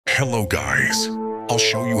Hello guys, I'll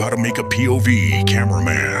show you how to make a POV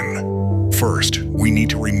cameraman. First, we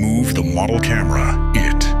need to remove the model camera.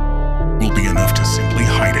 It will be enough to simply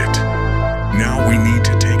hide it. Now we need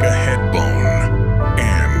to take a head bone,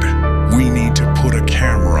 and we need to put a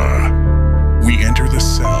camera. We enter the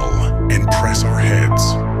cell and press our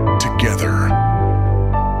heads together.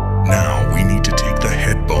 Now we need to take the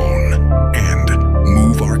head bone and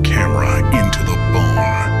move our camera into the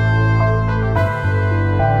bone.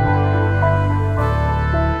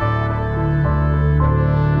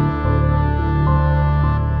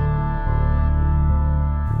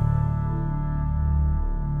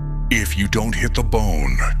 If you don't hit the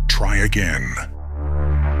bone, try again.